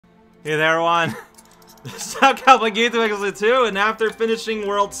Hey there, everyone. Suck up like a2xt2, and after finishing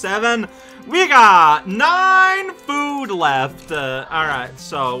World 7, we got 9 food left. Alright,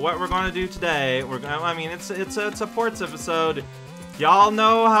 so what we're gonna do today, I mean, it's a ports episode. Y'all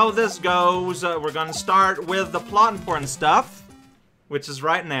know how this goes. We're gonna start with the plot important stuff, which is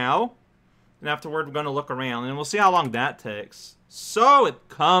right now. And afterward, we're gonna look around, and we'll see how long that takes. So, it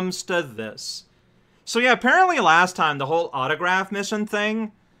comes to this. So yeah, apparently last time, the whole autograph mission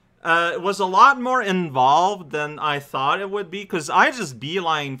thing, it was a lot more involved than I thought it would be, because I just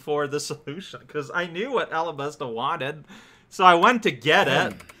beeline for the solution, because I knew what Alabasta wanted, so I went to get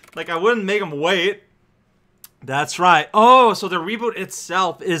it. Like, I wouldn't make him wait. That's right. Oh, so the reboot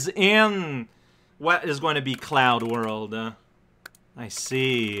itself is in what is going to be Cloud World. I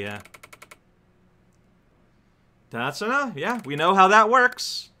see. That's enough. Yeah, we know how that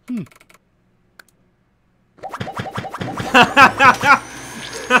works.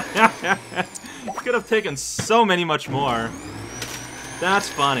 Could have taken so much more. That's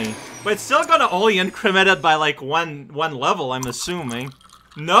funny. But it's still gonna only increment it by like one level, I'm assuming.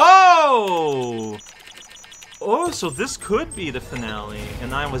 No! Oh, so this could be the finale,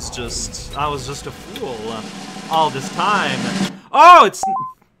 and I was just a fool all this time. Oh, it's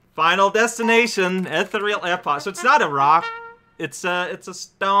Final Destination, Ethereal Epoch. So it's not a rock. It's a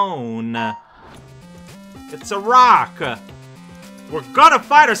stone. It's a rock. We're gonna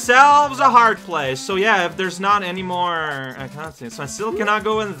fight ourselves a hard place. So yeah, if there's not any more, I can't see. So I still cannot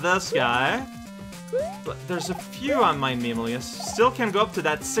go in this guy. But there's a few on my meme list. Still can't go up to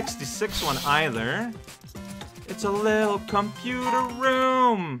that 66 one either. It's a little computer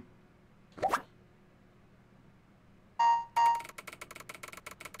room.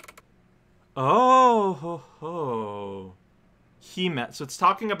 Oh ho ho. He met. So it's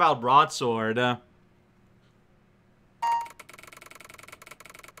talking about broadsword.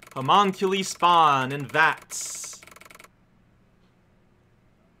 Homunculi spawn in vats.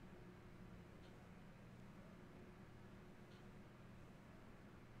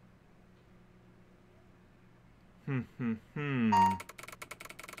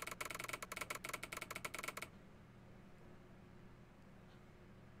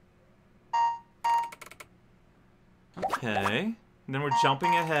 Okay. And then we're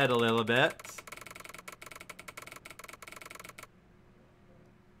jumping ahead a little bit.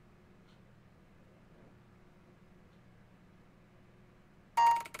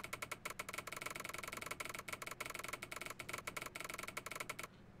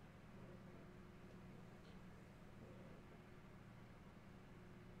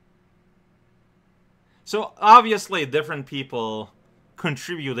 So, obviously, different people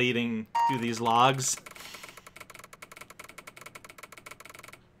contributing to these logs.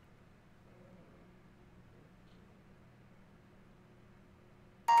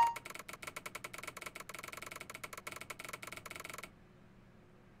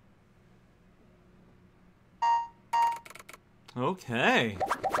 Okay.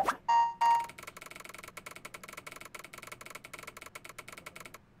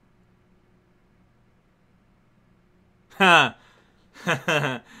 Ha.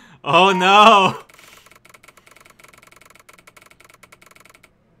 Oh no.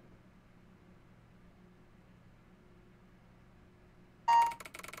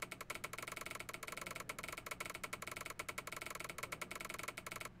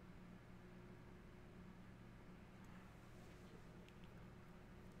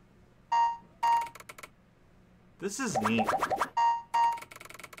 This is neat.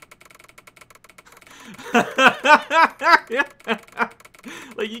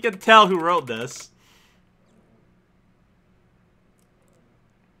 Like, you can tell who wrote this.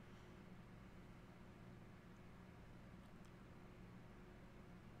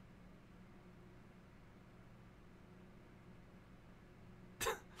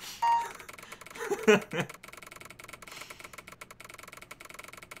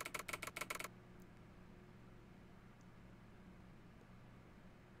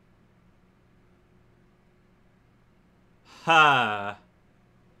 Ha.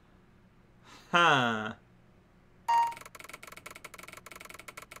 Huh.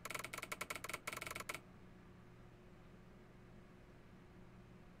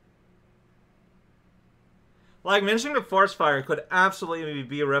 Like, mentioning the forest fire could absolutely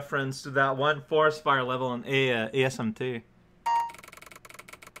be a reference to that one forest fire level in ASMT.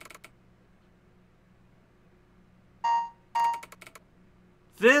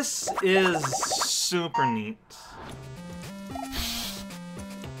 This is super neat.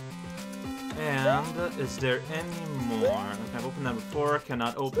 And is there any more? I've opened that before.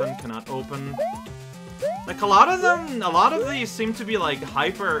 Cannot open, cannot open. Like, a lot of these seem to be, like,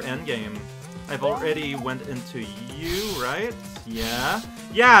 hyper endgame. I've already went into you, right? Yeah.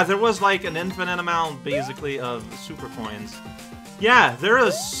 Yeah, there was, like, an infinite amount, basically, of super coins. Yeah, there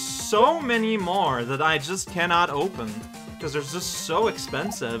is so many more that I just cannot open. Because they're just so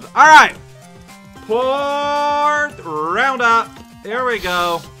expensive. Alright! Fourth roundup. Here we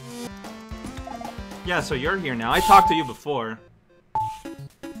go. Yeah, so you're here now. I talked to you before.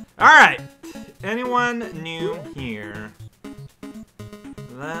 Alright. Anyone new here?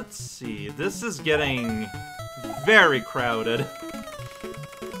 Let's see. This is getting very crowded.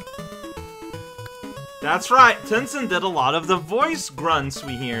 That's right. Tinson did a lot of the voice grunts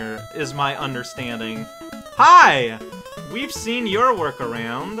we hear, is my understanding. Hi! We've seen your work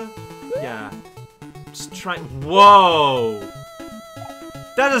around. Yeah. Just try. Whoa!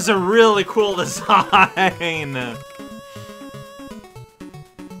 That is a really cool design!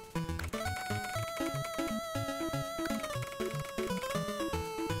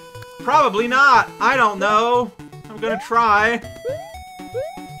 Probably not. I don't know. I'm gonna try. Did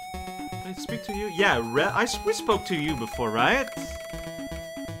I speak to you? Yeah, we spoke to you before, right?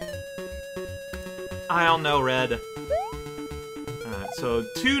 I don't know, Red. Alright, so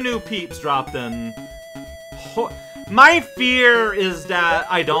 2 new peeps dropped in. My fear is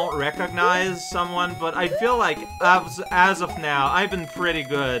that I don't recognize someone, but I feel like as of now, I've been pretty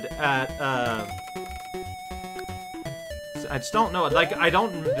good at, I just don't know. Like, I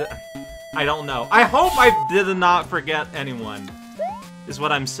don't know. I hope I did not forget anyone, is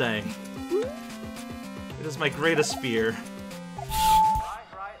what I'm saying. It is my greatest fear.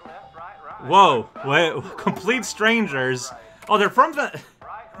 Whoa, wait, complete strangers. Oh, they're from the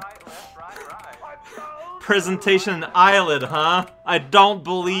Presentation Island, huh? I don't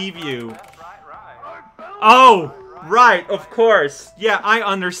believe you. Oh, right, of course. Yeah, I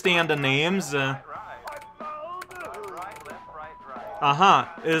understand the names. Uh-huh,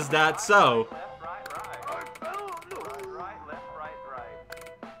 is that so?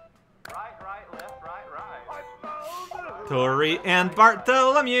 Tori and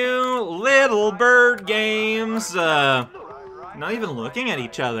Bartholomew, Little Bird Games. Not even looking at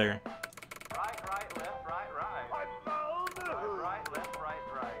each other.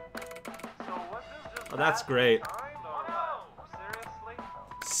 Oh, that's great.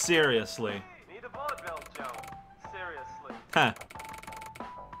 Seriously. Huh.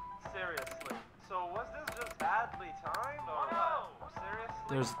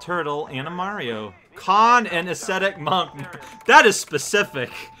 There's a turtle and a Mario. Con and ascetic monk. That is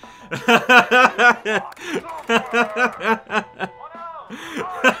specific.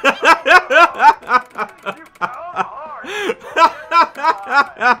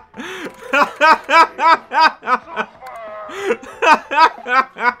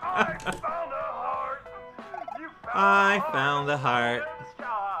 I found the heart.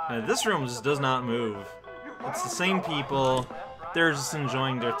 This room just does not move. It's the same people. They're just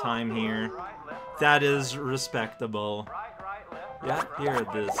enjoying their time here. That is respectable. Yeah, here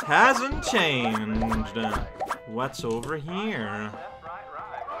this hasn't changed. What's over here?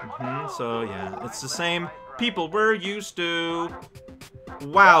 So yeah, it's the same people we're used to.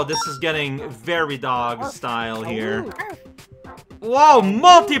 Wow, this is getting very dog style here. Whoa,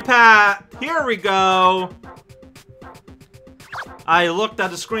 multipat! Here we go! I looked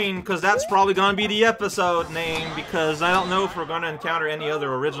at the screen because that's probably gonna be the episode name, because I don't know if we're gonna encounter any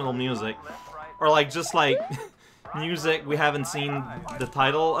other original music. Or like, just like, music we haven't seen the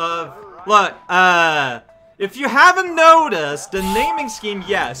title of. Look, if you haven't noticed, the naming scheme,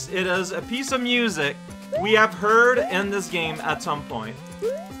 yes, it is a piece of music we have heard in this game at some point.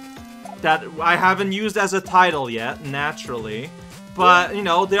 That I haven't used as a title yet, naturally. But, you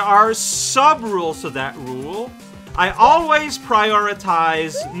know, there are sub-rules to that rule. I always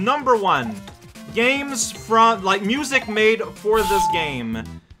prioritize, number 1, games from, like, music made for this game.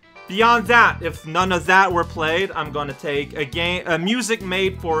 Beyond that, if none of that were played, I'm gonna take a music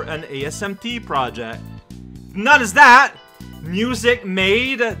made for an ASMT project. None is that, music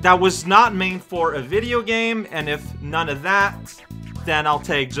made that was not made for a video game, and if none of that, then I'll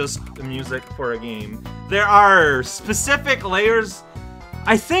take just the music for a game. There are specific layers.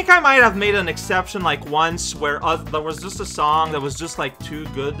 I think I might have made an exception like once where there was just a song that was just like too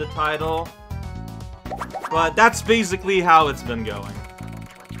good to title. But that's basically how it's been going.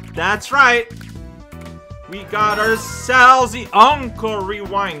 That's right. We got ourselves the Encore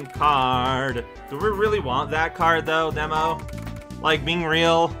Rewind card. Do we really want that card though, Demo? Like, being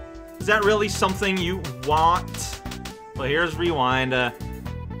real, is that really something you want? Well, here's Rewind.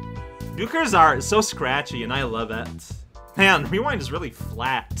 Duker's art is so scratchy and I love it. Man, Rewind is really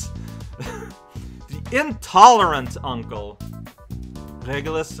flat. The Intolerant uncle.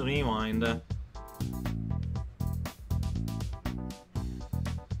 Regulus rewind.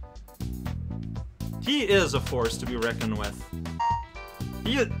 He is a force to be reckoned with.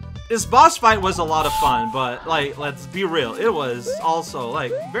 His boss fight was a lot of fun, but, like, let's be real, it was also,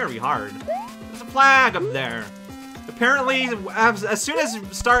 like, very hard. There's a flag up there. Apparently, as soon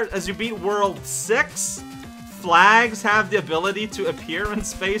as you beat World 6, flags have the ability to appear in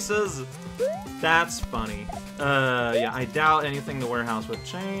spaces. That's funny. Yeah, I doubt anything the warehouse would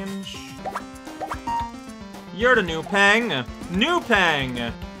change. You're the new Peng. New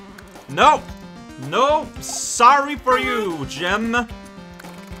Peng! Nope! No, sorry for you, Jim.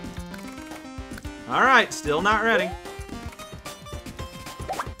 Alright, still not ready.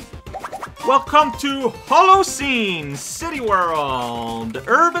 Welcome to Holocene City World.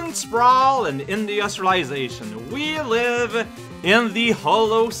 Urban sprawl and industrialization. We live in the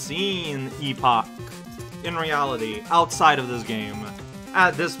Holocene epoch. In reality, outside of this game.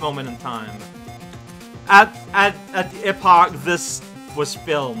 At this moment in time. At the epoch this was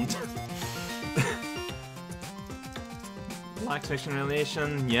filmed. Relaxation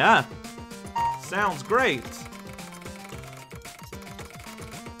relation, yeah. Sounds great.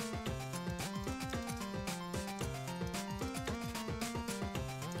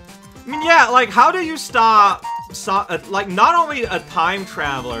 I mean, yeah, like, how do you stop like, not only a time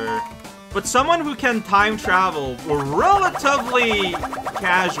traveler, but someone who can time travel relatively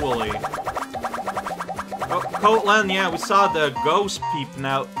casually. Oh, Coatland, yeah, we saw the ghost peeping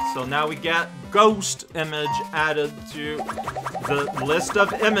out, so now we get ghost image added to the list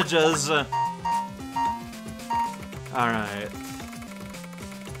of images. Alright.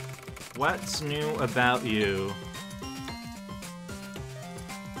 What's new about you?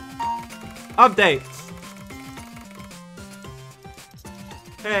 Updates!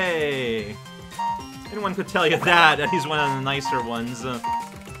 Hey! Anyone could tell you that he's one of the nicer ones.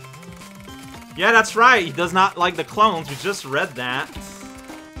 Yeah, that's right, he does not like the clones, we just read that.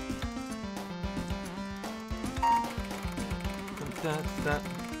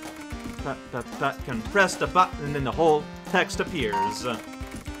 That can press the button and then the whole text appears.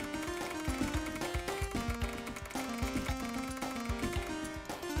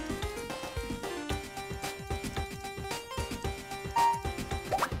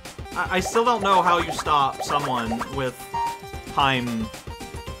 I still don't know how you stop someone with time.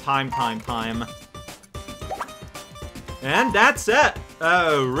 And that's it!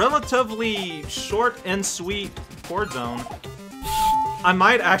 A relatively short and sweet port zone. I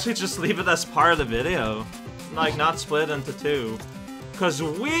might actually just leave it as part of the video. Like, not split into two. Because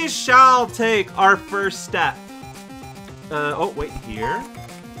we shall take our first step. Oh, wait, here?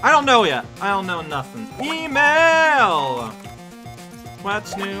 I don't know yet. I don't know nothing. Email!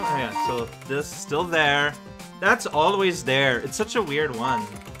 What's new? Oh, yeah, so this is still there. That's always there. It's such a weird one.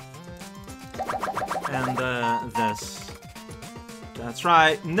 And, this. That's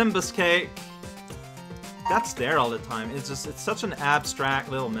right, Nimbus Cake. That's there all the time. It's just, it's such an abstract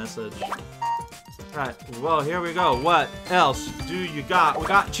little message. Right, well, here we go. What else do you got? We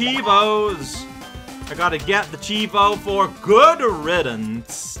got Chivos. I gotta get the Chivo for good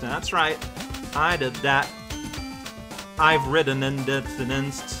riddance. That's right. I did that. I've ridden in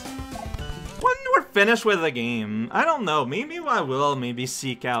distanced. When we're finished with the game, I don't know. Maybe I will maybe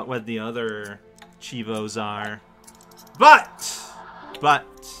seek out what the other Chivos are. But.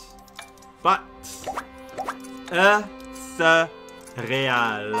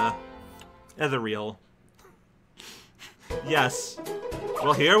 Ethereal. Yes.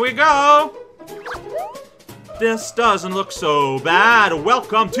 Well, here we go. This doesn't look so bad.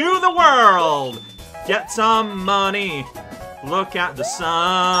 Welcome to the world. Get some money. Look at the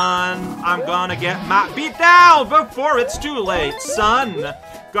sun. I'm gonna get my beat down before it's too late, son.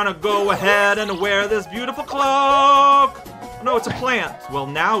 Gonna go ahead and wear this beautiful cloak. No, it's a plant. Well,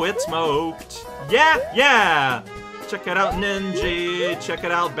 now it's smoked. Yeah. Check it out, Ninja. Check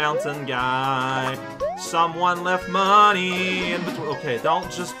it out, Bouncing Guy. Someone left money in between. Okay,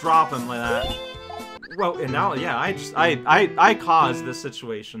 don't just drop him like that. Well, and now, yeah, I caused this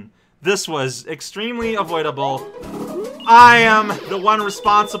situation. This was extremely avoidable. I am the one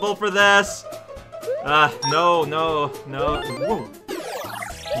responsible for this. No. Whoa.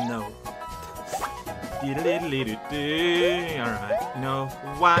 No. Alright, you know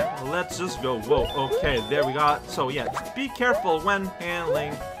what? Let's just go. Whoa, okay, there we got. So yeah, just be careful when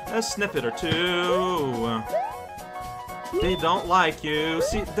handling a snippet or two. They don't like you.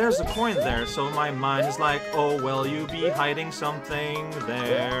 See, there's a coin there, so my mind is like, oh, well, you be hiding something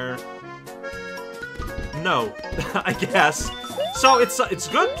there. No, I guess. So it's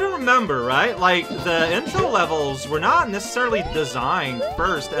good to remember, right? Like, the intro levels were not necessarily designed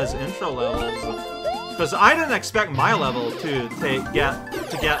first as intro levels. Because I didn't expect my level to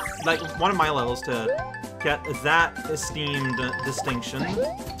get, like, one of my levels to get that esteemed distinction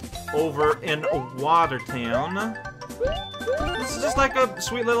over in Watertown. This is just like a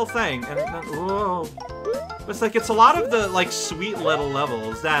sweet little thing, and whoa. It's like, it's a lot of the, like, sweet little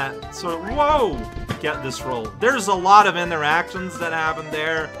levels that sort of, whoa, get this roll. There's a lot of interactions that happen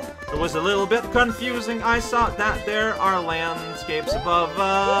there. It was a little bit confusing. I saw that there are landscapes above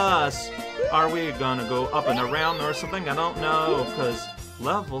us. Are we gonna go up and around or something? I don't know, because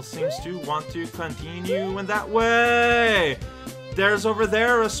level seems to want to continue in that way. There's over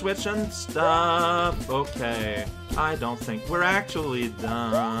there a switch and stuff. Okay, I don't think we're actually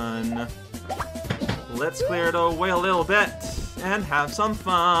done. Let's clear it away a little bit and have some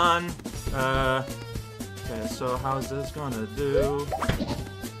fun. Okay, so how's this gonna do?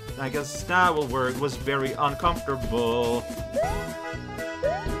 I guess that will work. It was very uncomfortable.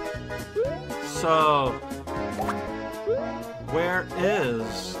 So, where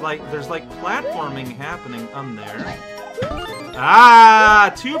is, like, there's like platforming happening on there.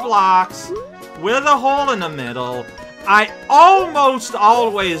 Ah, 2 blocks with a hole in the middle. I almost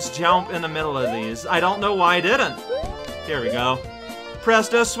always jump in the middle of these. I don't know why I didn't. Here we go. Press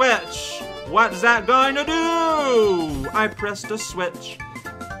the switch. What's that going to do? I pressed the switch.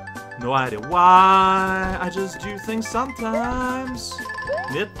 No idea why. I just do things sometimes.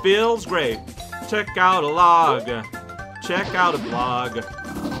 It feels great. Check out a log. Check out a blog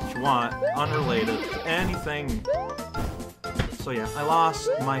if you want, unrelated to anything. So yeah, I lost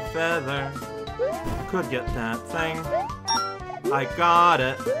my feather. I could get that thing. I got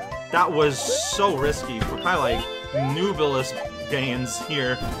it. That was so risky for kind of like noobless gains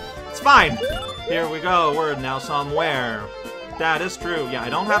here. It's fine. Here we go. We're now somewhere. That is true. Yeah, I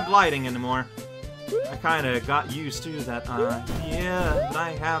don't have gliding anymore. I kind of got used to that idea that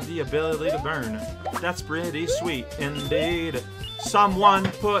I have the ability to burn. That's pretty sweet indeed. Someone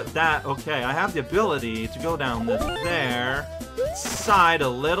put that. Okay, I have the ability to go down there side a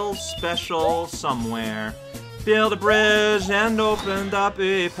little special somewhere. Build a bridge and opened up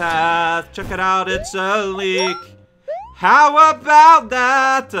a path. Check it out, it's a leak. How about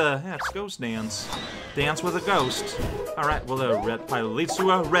that? Yeah, it's ghost dance. Dance with a ghost. Alright, well, the red pipe leads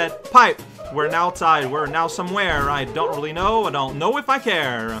to a red pipe. We're now outside. We're now somewhere. I don't really know. I don't know if I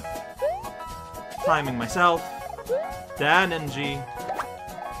care. Timing myself. That ninja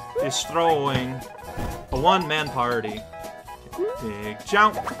is throwing a one-man party. Big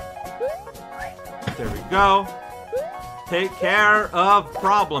jump. There we go. Take care of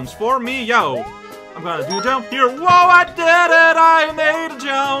problems for me, yo. I'm gonna do a jump here. Whoa, I did it! I made a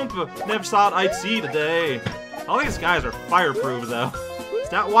jump! Never thought I'd see today. All these guys are fireproof, though. Is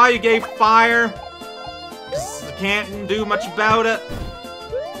that why you gave fire? 'Cause you can't do much about it?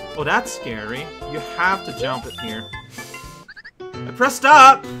 Oh, that's scary. You have to jump it here. I pressed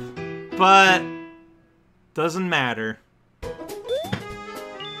up, but doesn't matter.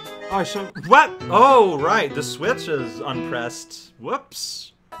 Oh, I should. What? Oh, right. The switch is unpressed.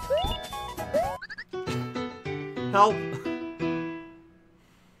 Whoops. Help.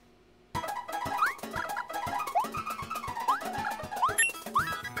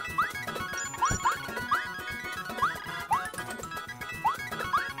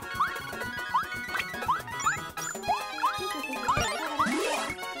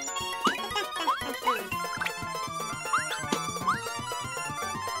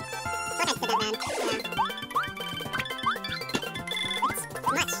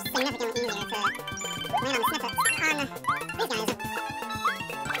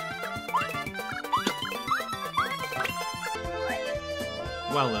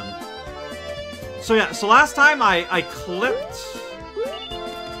 Well then. So yeah, so last time I clipped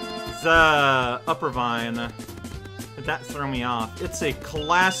the upper vine. That threw me off. It's a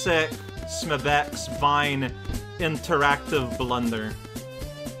classic Smebex Vine interactive blunder.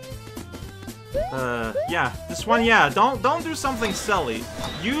 Yeah, this one, yeah, don't do something silly.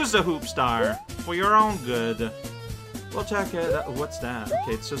 Use a hoop star for your own good. We'll check it. What's that?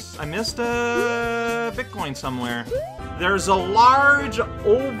 Okay, it's just I missed a Bitcoin somewhere. There's a large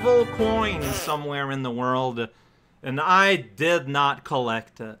oval coin somewhere in the world, and I did not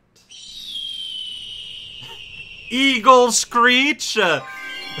collect it. Eagle Screech!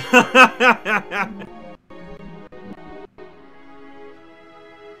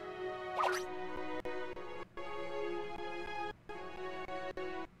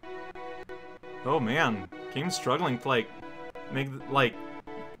 Oh man, game's struggling to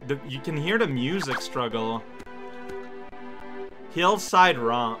you can hear the music struggle. Hillside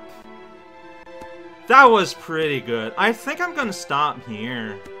Romp. That was pretty good. I think I'm gonna stop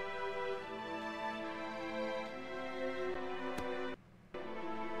here.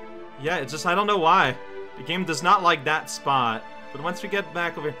 Yeah, it's just, I don't know why. The game does not like that spot. But once we get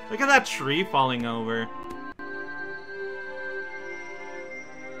back over here, look at that tree falling over.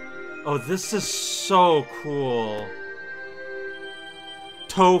 Oh, this is so cool.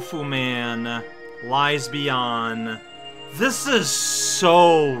 Tofu Man lies beyond. This is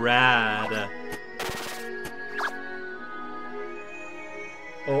so rad.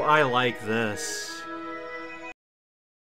 Oh, I like this.